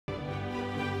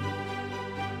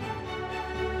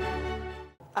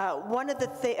One of the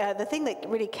thing that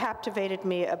really captivated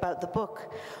me about the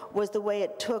book was the way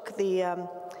it took the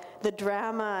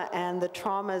drama and the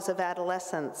traumas of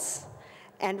adolescence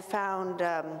and found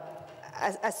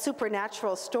a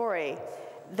supernatural story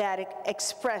that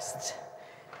expressed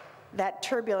that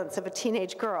turbulence of a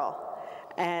teenage girl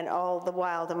and all the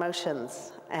wild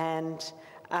emotions. And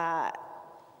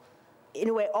in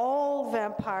a way, all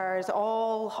vampires,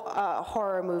 all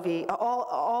horror movie,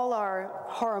 all our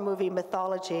horror movie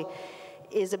mythology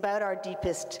is about our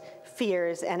deepest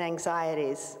fears and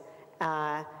anxieties.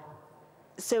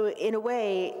 So in a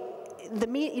way,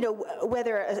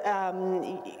 whether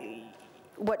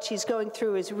what she's going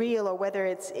through is real or whether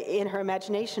it's in her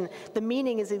imagination, the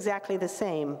meaning is exactly the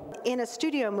same. In a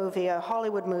studio movie, a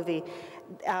Hollywood movie,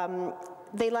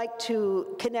 they like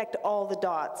to connect all the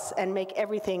dots and make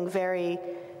everything very,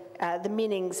 the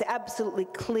meanings absolutely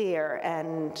clear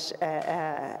and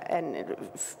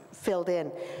filled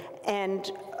in.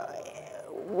 And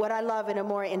what I love in a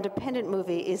more independent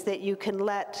movie is that you can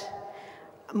let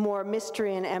more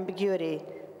mystery and ambiguity,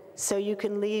 so you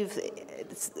can leave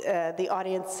the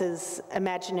audience's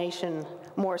imagination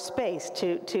more space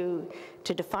to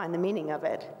define the meaning of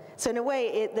it. So in a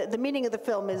way, the meaning of the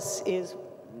film is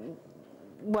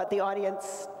what the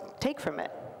audience take from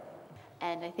it.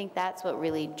 And I think that's what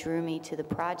really drew me to the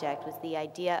project, was the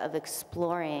idea of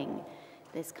exploring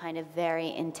this kind of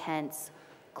very intense,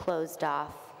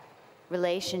 closed-off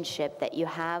relationship that you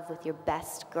have with your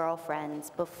best girlfriends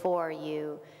before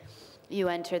you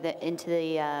enter into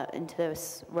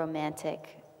this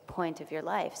romantic point of your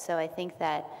life. So I think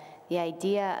that the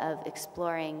idea of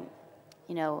exploring,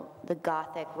 the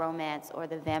gothic romance or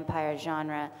the vampire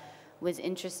genre was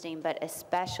interesting, but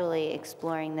especially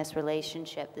exploring this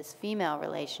relationship, this female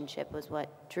relationship, was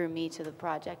what drew me to the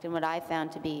project and what I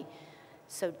found to be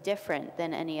so different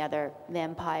than any other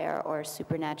vampire or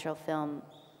supernatural film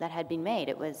that had been made.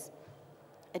 It was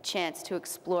a chance to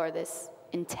explore this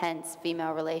intense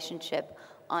female relationship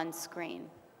on screen.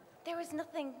 There was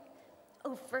nothing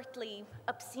overtly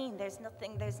obscene. There's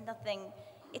nothing,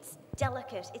 it's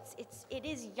delicate. It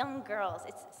is young girls.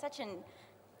 It's such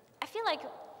I feel like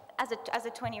as a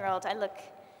 20-year-old, I look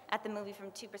at the movie from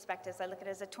two perspectives. I look at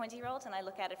it as a 20-year-old, and I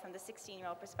look at it from the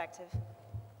 16-year-old perspective.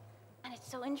 And it's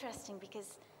so interesting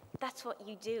because that's what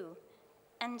you do.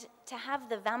 And to have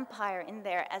the vampire in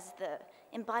there as the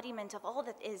embodiment of all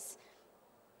that is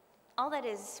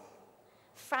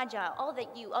fragile, all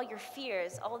your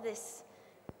fears, all this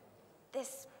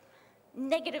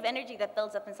negative energy that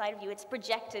builds up inside of you, it's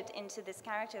projected into this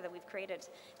character that we've created,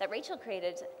 that Rachel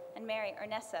created, and Mary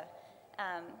Ernessa,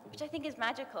 which I think is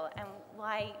magical and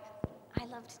why I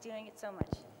loved doing it so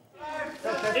much.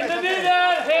 In the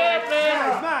middle, here,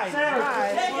 please. Nice. On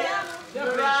the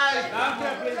right.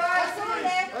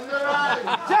 On the right.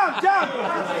 Jump.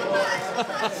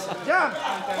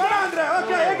 One, Andre.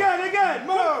 Okay, again.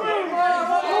 More. 1,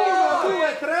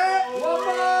 2, 3.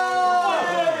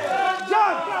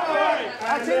 Jump.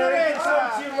 Accelerate.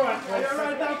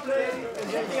 Right down, please.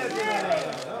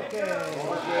 Okay.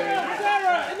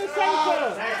 Sarah, in the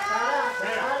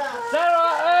center.